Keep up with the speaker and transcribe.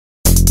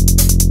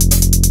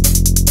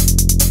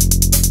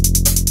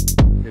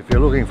you're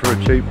looking for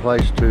a cheap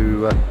place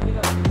to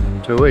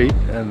eat,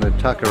 and the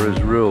tucker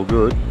is real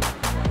good,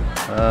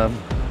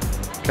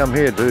 come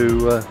here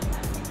to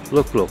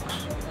Looks.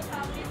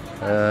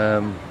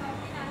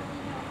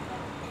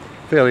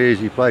 Fairly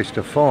easy place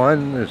to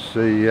find. It's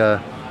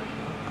the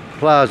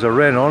Plaza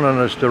Renon,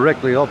 and it's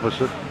directly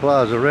opposite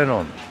Plaza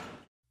Renon.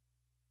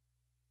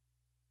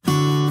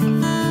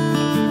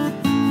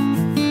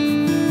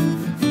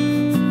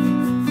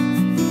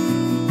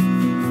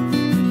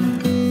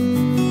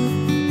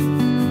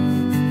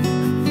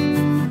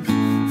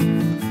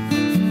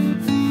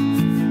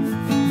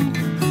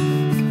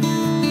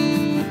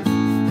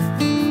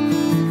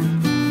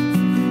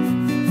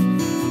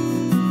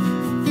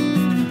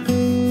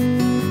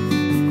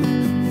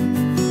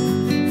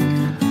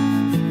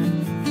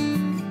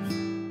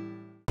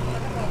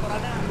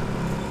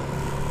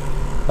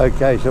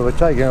 Okay, so we're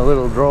taking a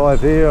little drive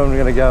here. I'm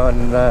going to go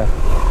and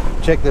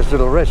check this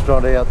little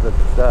restaurant out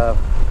that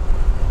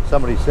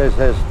somebody says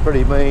has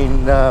pretty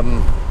mean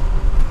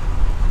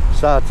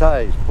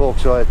satés, pork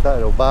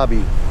sauté or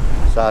barbie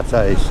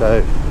satés.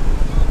 So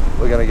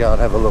we're going to go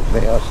and have a look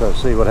now, so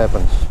see what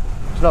happens.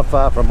 It's not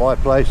far from my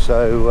place,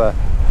 so I'll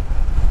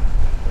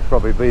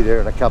probably be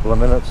there in a couple of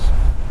minutes.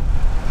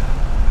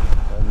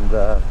 And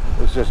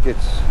this just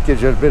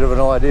gives you a bit of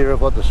an idea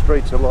of what the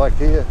streets are like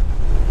here.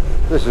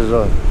 This is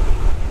a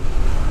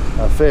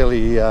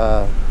fairly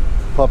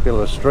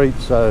popular street,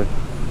 so,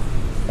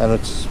 and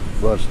it's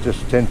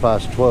just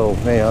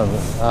 12 now in the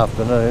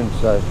afternoon,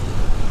 so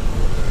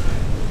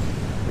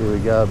here we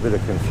go, a bit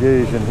of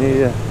confusion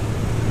here.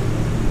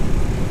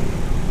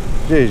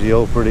 It's usually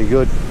all pretty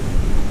good.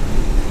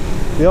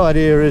 The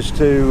idea is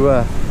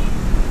to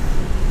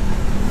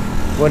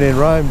when in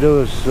Rome,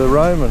 do as the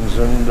Romans,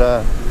 and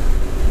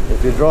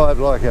if you drive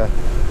like an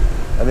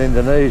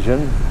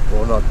Indonesian,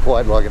 or not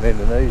quite like an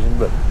Indonesian,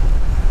 but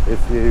if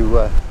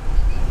you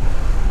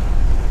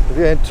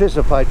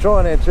anticipate, try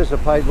and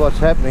anticipate what's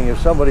happening.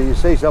 If you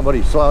see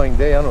somebody slowing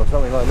down or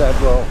something like that,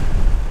 well,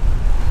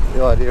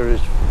 the idea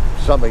is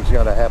something's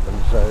going to happen,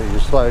 so you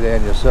slow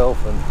down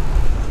yourself and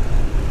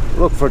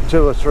look for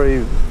 2 or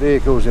 3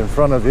 vehicles in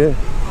front of you,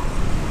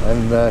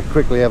 and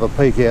quickly have a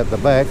peek out the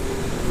back,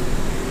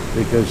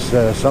 because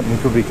something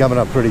could be coming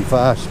up pretty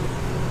fast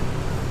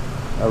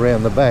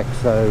around the back.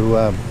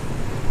 So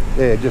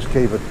yeah, just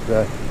keep an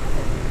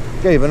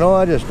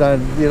eye. You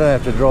don't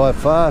have to drive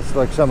fast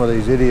like some of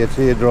these idiots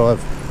here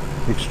drive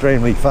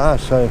extremely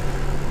fast, so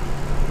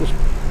just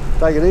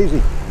take it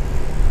easy.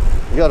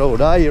 You got all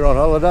day, you're on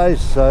holidays,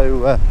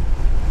 so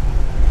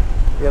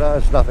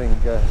it's nothing,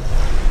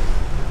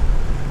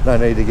 no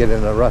need to get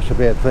in a rush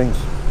about things.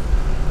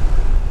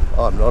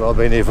 I'm not. I've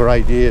been here for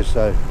 8 years,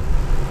 so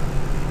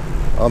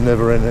I'm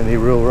never in any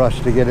real rush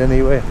to get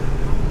anywhere.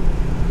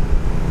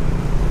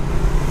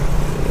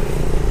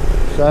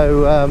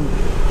 So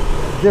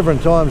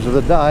different times of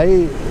the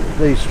day,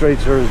 these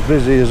streets are as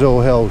busy as all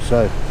hell.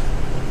 So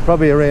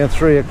probably around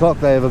 3 o'clock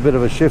they have a bit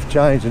of a shift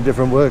change in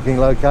different working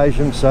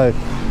locations, so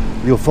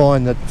you'll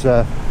find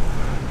that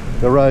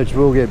the roads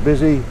will get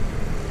busy.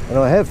 And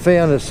I have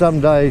found that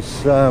some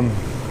days that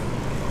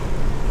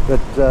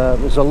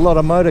there's a lot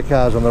of motor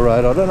cars on the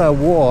road. I don't know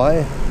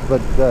why,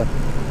 but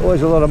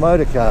always a lot of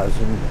motor cars,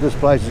 and this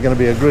place is going to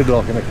be a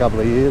gridlock in a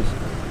couple of years.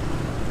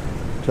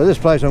 So this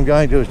place I'm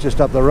going to is just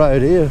up the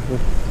road here.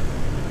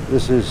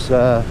 This is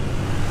Jalan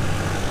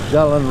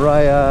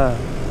Raya,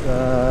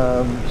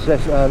 no,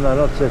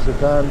 not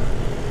Sesatan,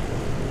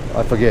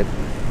 I forget.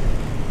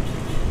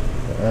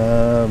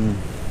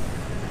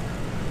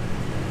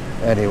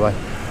 Anyway,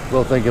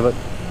 we'll think of it.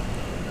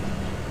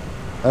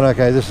 And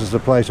okay, this is the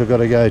place I've got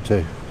to go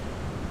to.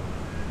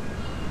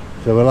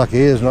 So we're lucky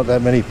here, there's not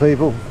that many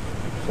people.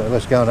 So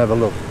let's go and have a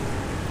look.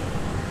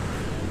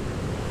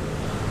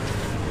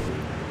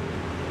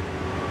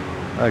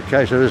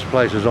 Okay, so this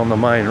place is on the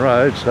main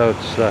road, so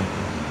it's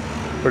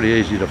pretty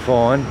easy to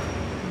find.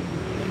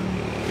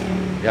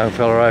 Young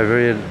fella over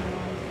here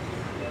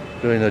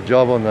doing the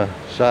job on the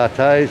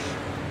satés.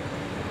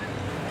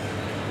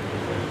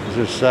 This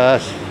is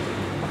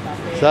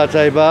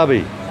satay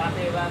Barbie.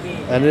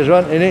 And this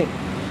one, ini?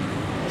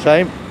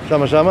 Same?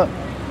 Sama-sama?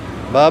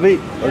 Barbie?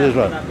 Or this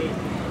one?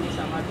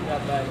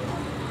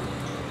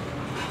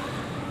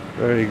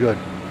 Very good.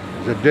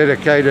 He's a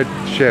dedicated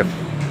chef.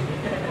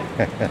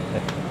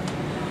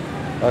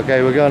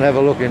 Okay, we're going to have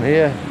a look in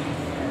here.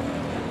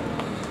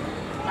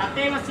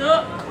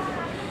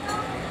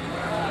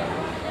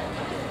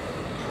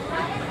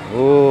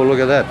 Oh, look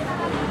at that.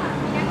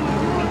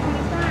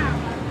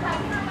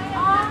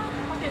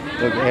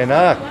 Look,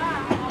 enak.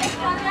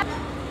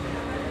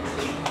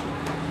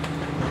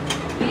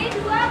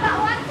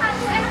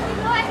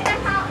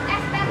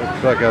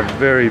 Looks like a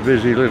very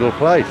busy little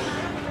place.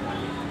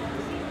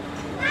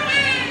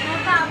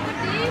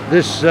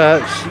 This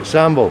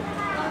sambal.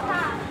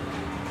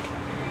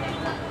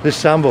 This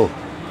sambal.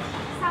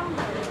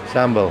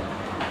 Sambal.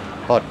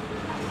 Hot.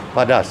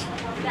 Padas.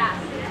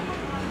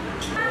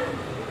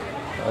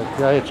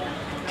 Okay, it's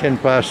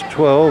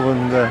 12:10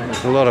 and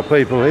there's a lot of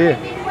people here.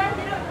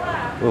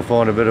 We'll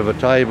find a bit of a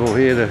table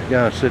here to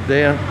go and sit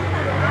down.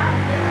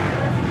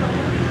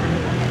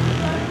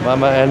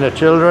 Mama and the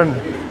children.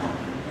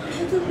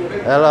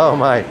 Hello,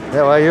 mate.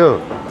 How are you?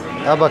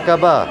 Apa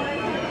kabar?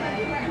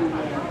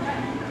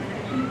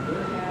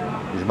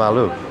 He's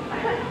malu.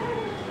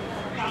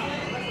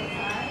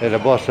 There's a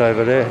boss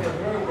over there.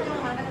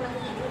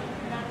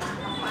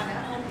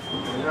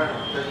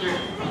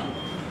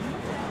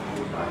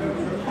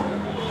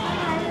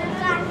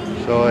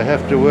 So I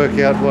have to work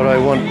out what I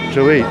want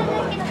to eat.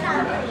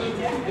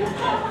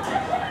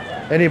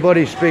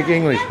 Anybody speak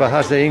English?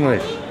 Bahasa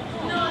English?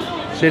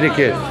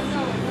 Sedikit?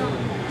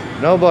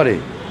 Nobody?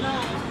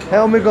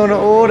 How am I going to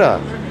order?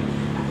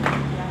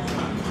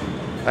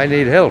 I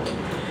need help.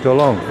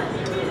 Tolong.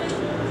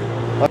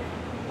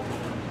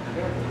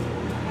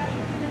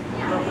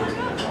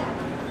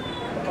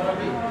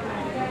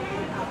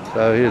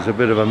 So here's a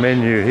bit of a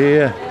menu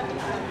here.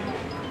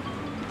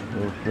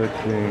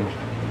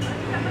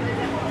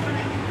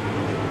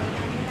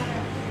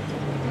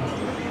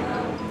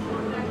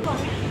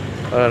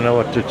 I don't know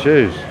what to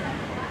choose.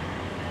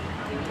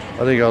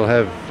 I think I'll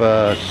have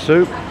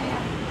soup.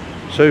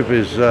 Soup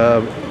is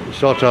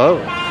soto.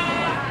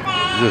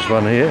 This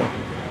one here.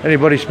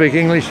 Anybody speak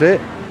English there?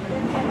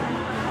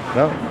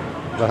 No?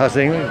 Bahasa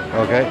English?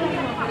 Okay.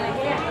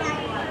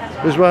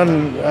 This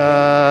one,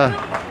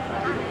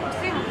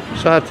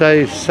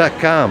 satay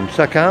sakam.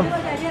 Sakam?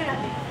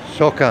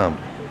 Sokam.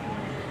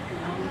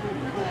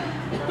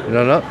 You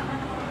don't know?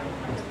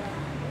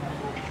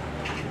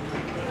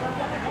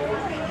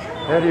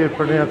 How do you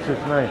pronounce his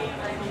name?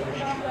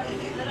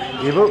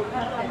 Ibu?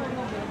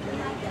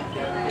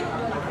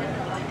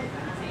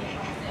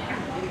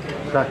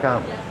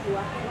 Sakam.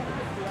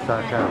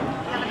 Sakam.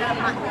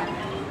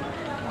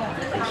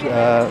 It's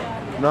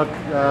not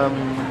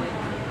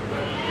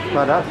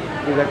padas?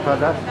 Tidak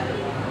padas?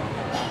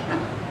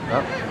 No?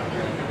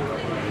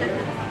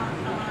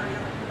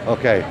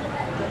 Okay.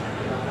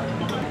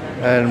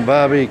 And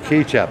Barbie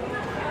ketchup.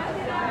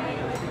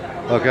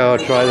 Okay, I'll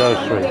try those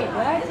three.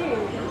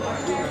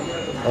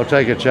 I'll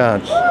take a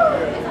chance.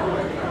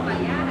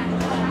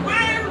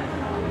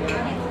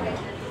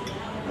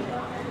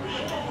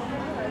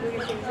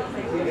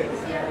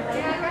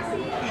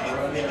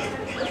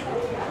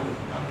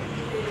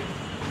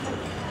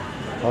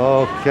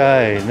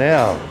 Okay,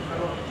 now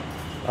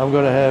I'm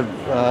going to have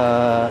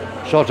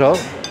soto,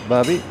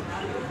 Barbie.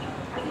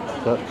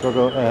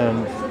 Soto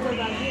and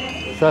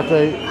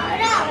satay.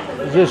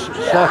 Is this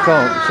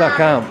sakam,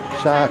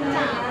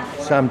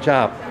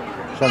 samcham.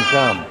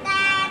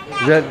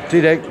 Is that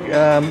tidak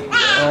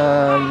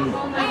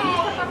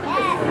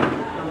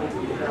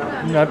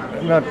not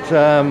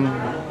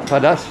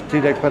padas?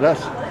 Tidak padas?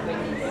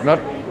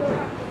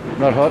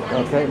 Not hot.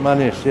 Okay,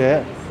 manis,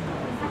 yeah.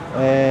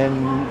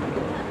 And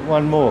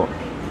one more.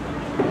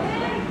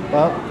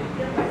 Well,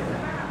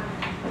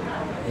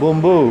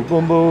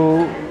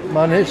 bumbu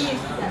manis,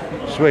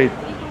 sweet.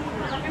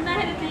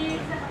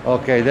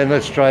 Okay, then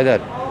let's try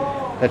that.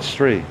 That's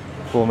 3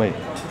 for me.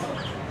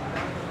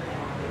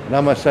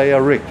 Nama saya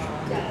Rick.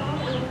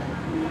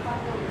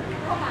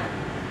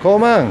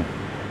 Komang.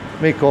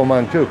 Me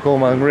Komang too.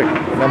 Komang Rick.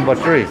 Number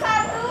 3.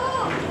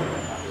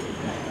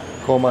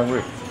 Komang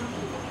Rick.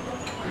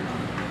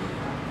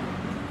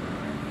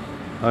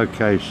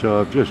 Okay,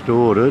 so I've just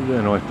ordered,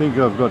 and I think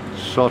I've got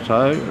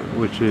soto,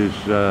 which is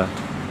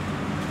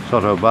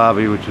soto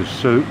Barbie, which is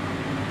soup.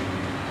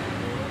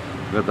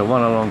 Got the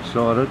one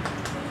alongside it.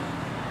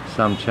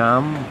 Some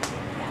cham.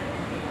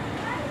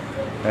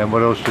 And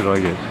what else did I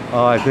get?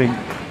 Oh, I think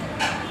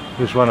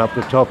this one up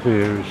the top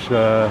here is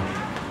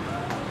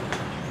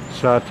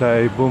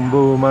satay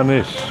bumbu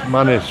manis.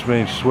 Manis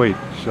means sweet,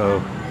 so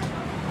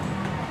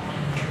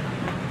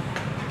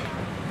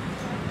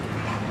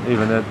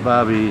even that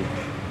Barbie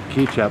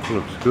ketchup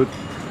looks good.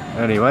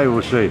 Anyway,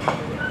 we'll see.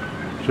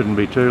 Shouldn't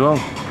be too long,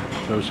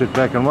 so we'll sit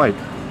back and wait.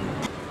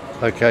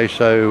 Okay,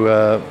 so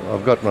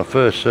I've got my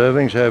first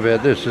servings. How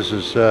about this? This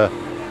is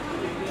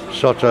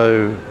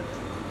soto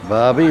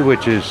Barbie,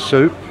 which is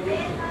soup.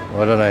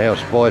 I don't know how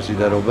spicy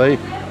that'll be.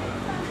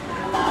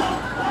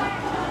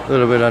 A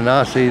little bit of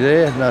nasi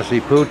there, nasi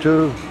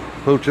puti,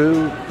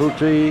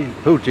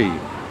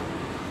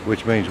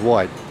 which means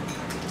white.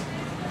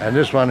 And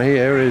this one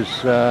here is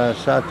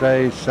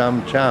satay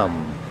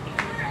samcham.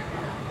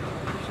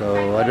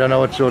 So I don't know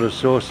what sort of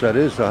sauce that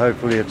is, so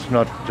hopefully it's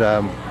not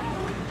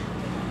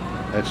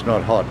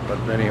hot. But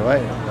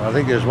anyway, I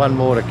think there's one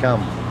more to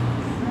come,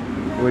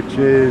 which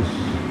is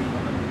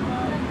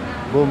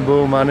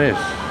bumbu manis.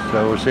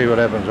 So we'll see what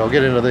happens. I'll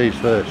get into these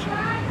first.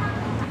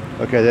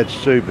 Okay, that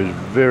soup is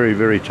very,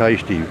 very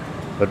tasty.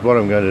 But what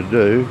I'm going to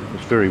do,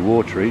 it's very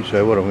watery,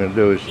 so what I'm going to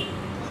do is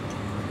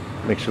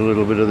mix a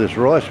little bit of this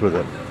rice with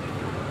it.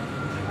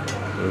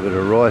 A little bit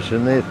of rice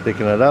in there,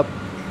 thicken it up.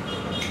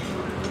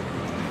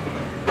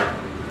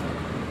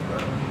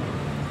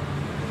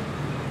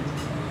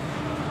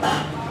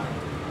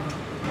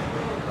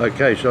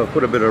 Okay, so I've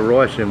put a bit of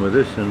rice in with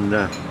this and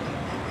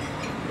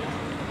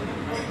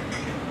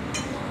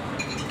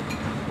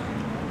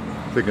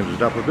thickens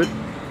it up a bit.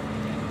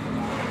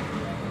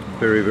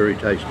 Very, very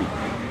tasty.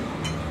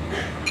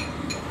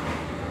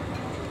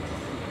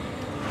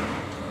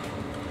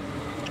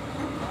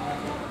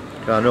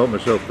 Can't help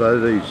myself though,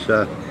 these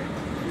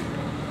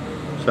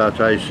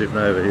satés sitting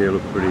over here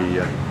look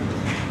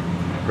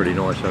pretty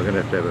nice. I'm going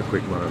to have a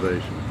quick one of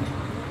these.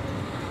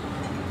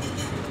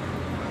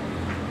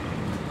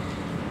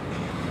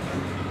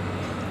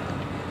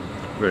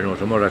 Very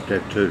nice. I might have to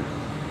have two.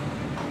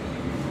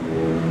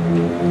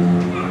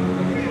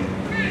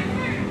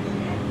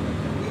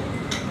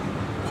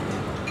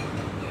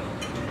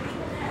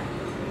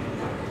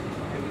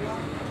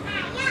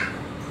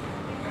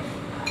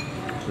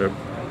 Yep.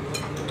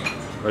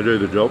 They do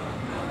the job.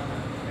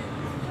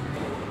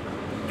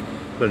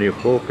 Plenty of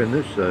pork in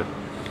this, so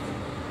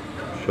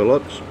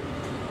shallots,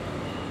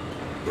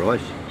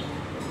 rice.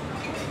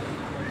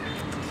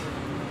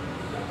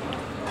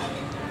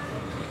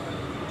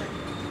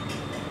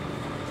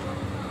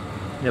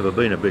 Never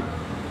been a big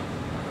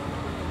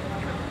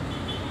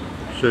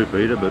soup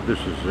eater, but this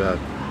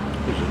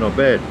is not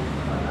bad.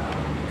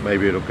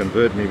 Maybe it'll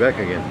convert me back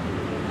again.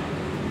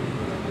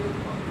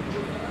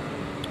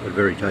 But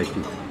very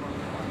tasty.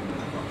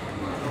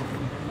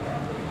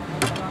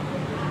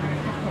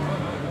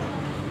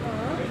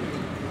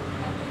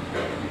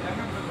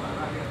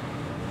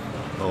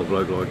 Old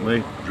bloke like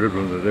me,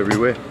 dribbling it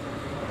everywhere.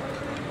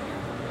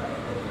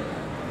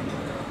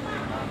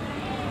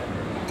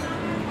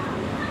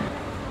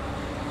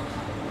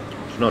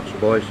 It's not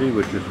spicy,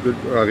 which is good.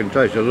 I can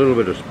taste a little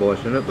bit of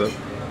spice in it, but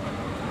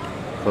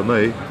for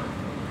me,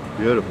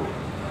 beautiful.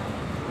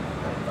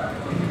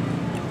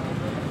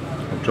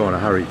 I'm trying to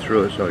hurry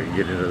through it so I can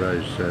get into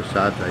those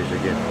satés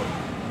again.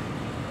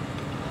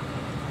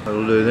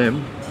 That'll do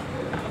them.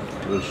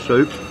 The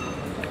soup.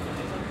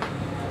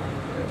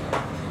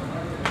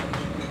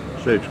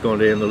 Soup's gone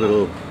down the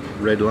little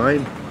red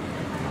lane.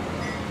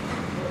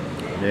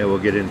 Now we'll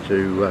get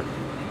into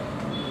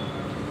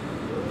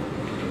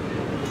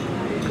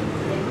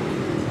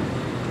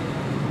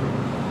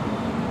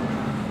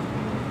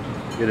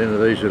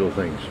these little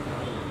things.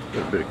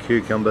 Got a bit of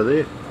cucumber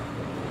there.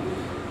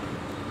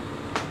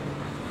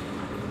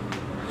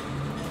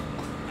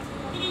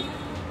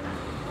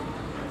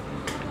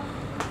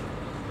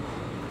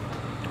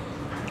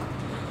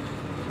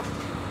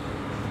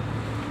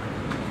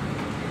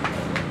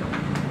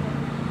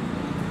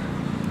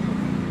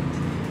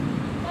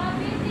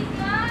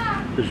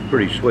 This is a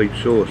pretty sweet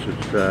sauce.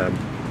 It's I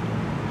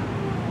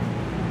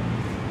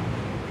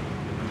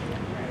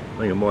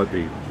think it might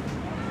be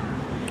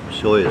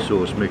soya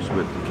sauce mixed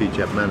with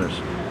ketchup mayonnaise.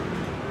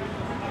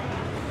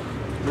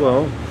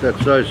 Well,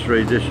 that's those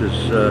three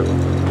dishes.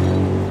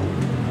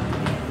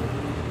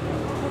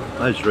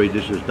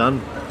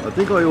 Done. I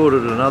think I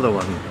ordered another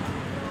one,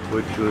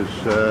 which was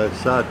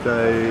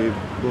SATE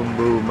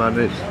bumbu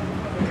manis.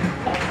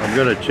 I'm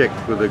going to check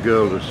with the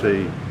girl to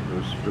see. It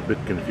was a bit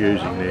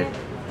confusing there,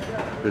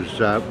 because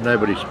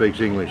nobody speaks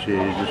English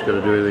here. You just got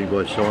to do everything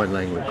by sign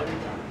language.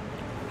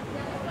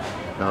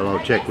 So I'll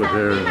check with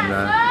her and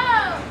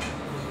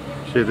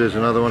see if there's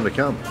another one to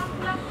come.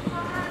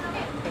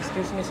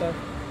 Excuse me, sir.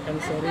 I'm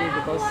sorry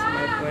because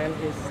my friend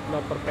is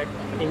not perfect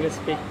English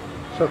speak.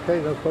 It's okay,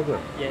 no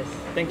problem. Yes,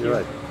 thank you.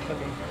 Right.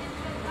 Okay.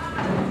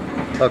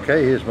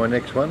 Okay, here's my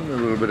next one. A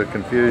little bit of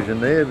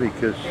confusion there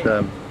because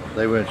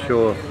they weren't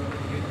sure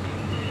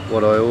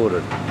what I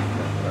ordered,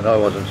 and I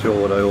wasn't sure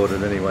what I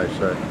ordered anyway.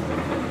 So,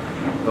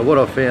 but what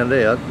I found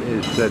out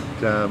is that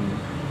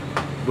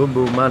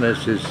bumbu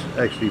manis is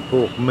actually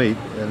pork meat,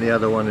 and the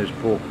other one is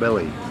pork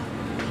belly.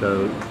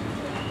 So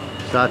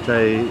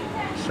satay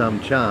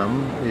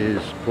samcham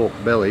is pork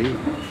belly,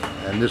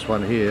 and this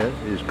one here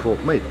is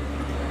pork meat.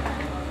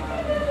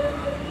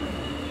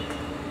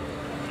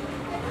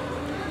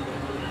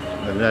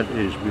 And that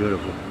is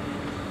beautiful.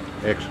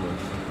 Excellent.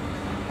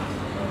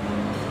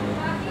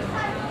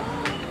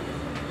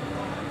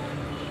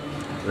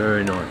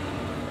 Very nice.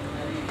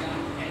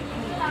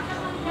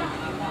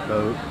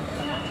 So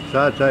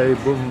satay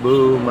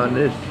bumbu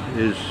manis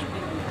is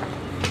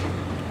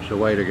the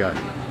way to go.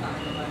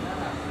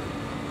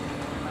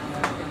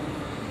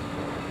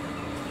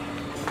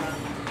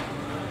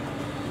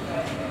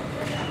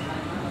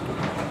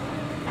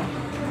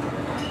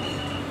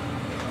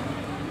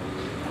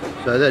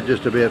 So that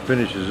just about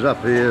finishes it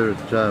up here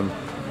at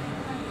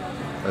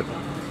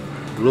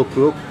Look,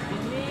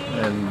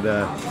 and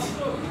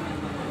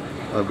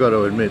I've got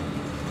to admit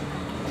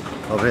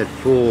I've had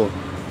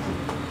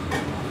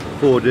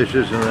four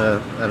dishes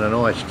and an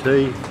iced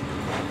tea,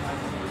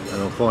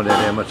 and I'll find out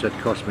how much that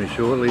cost me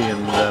shortly.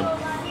 And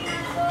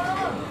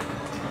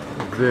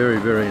very,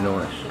 very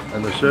nice,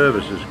 and the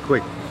service is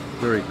quick,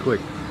 very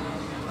quick.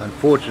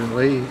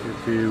 Unfortunately,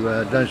 if you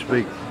don't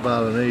speak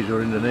Balinese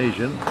or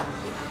Indonesian,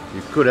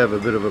 you could have a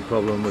bit of a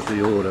problem with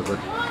the order, but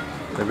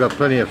they've got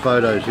plenty of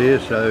photos here,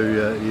 so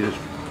you just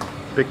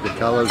pick the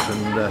colours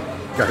and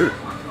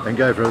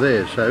go from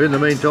there. So in the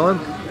meantime,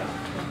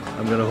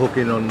 I'm going to hook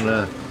in on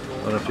a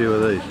few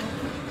of these.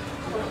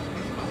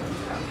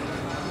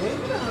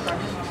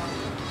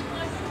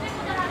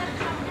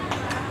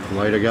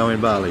 Way to go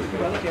in Bali.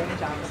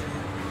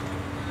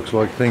 Looks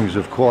like things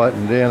have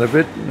quietened down a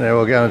bit. Now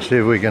we'll go and see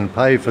if we can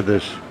pay for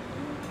this.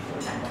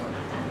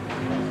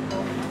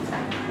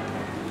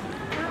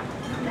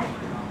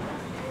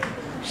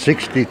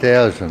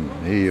 60,000.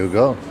 Here you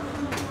go.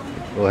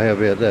 Well, how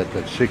about that?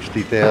 That's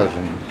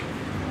 60,000.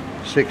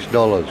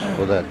 $6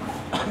 for that.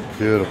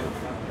 Beautiful.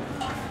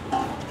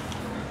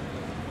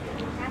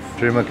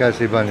 Terima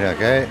kasih banyak,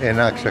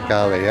 enak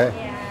sekali,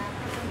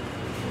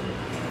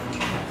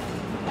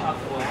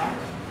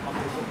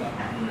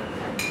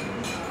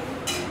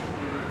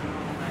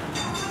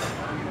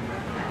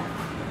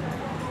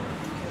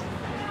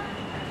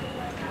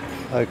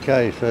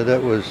 Okay, so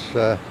that was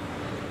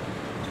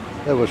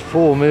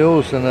 4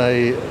 meals and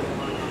a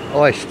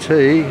iced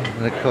tea,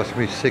 and it cost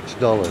me $6.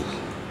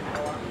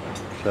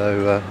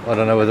 So I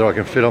don't know whether I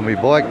can fit on my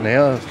bike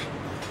now.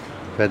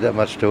 I've had that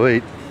much to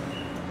eat.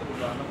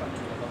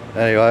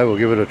 Anyway, we'll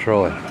give it a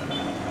try.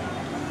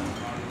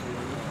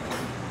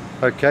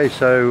 Okay,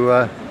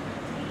 so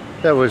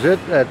that was it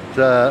at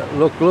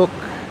Look Look.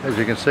 As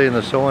you can see in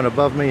the sign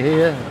above me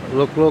here,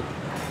 Look Look,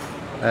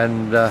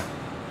 and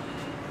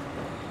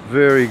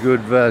very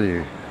good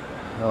value.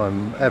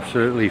 I'm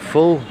absolutely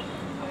full,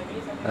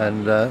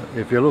 and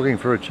if you're looking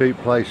for a cheap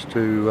place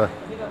to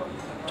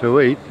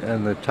eat,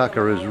 and the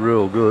tucker is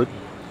real good,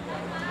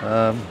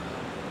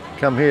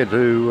 come here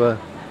to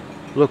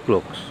Look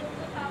Looks.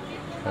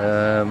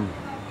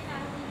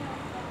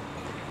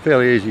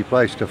 Fairly easy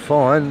place to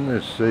find.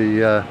 It's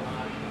the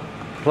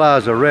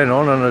Plaza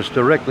Renon, and it's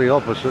directly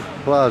opposite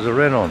Plaza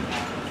Renon.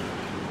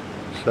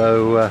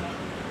 So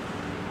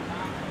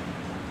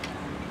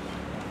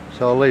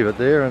I'll leave it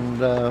there, and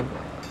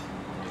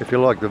if you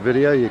like the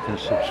video, you can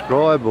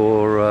subscribe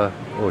or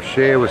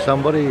share with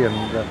somebody,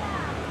 and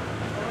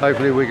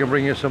hopefully we can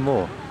bring you some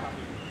more.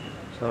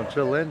 So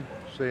until then,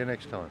 see you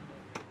next time.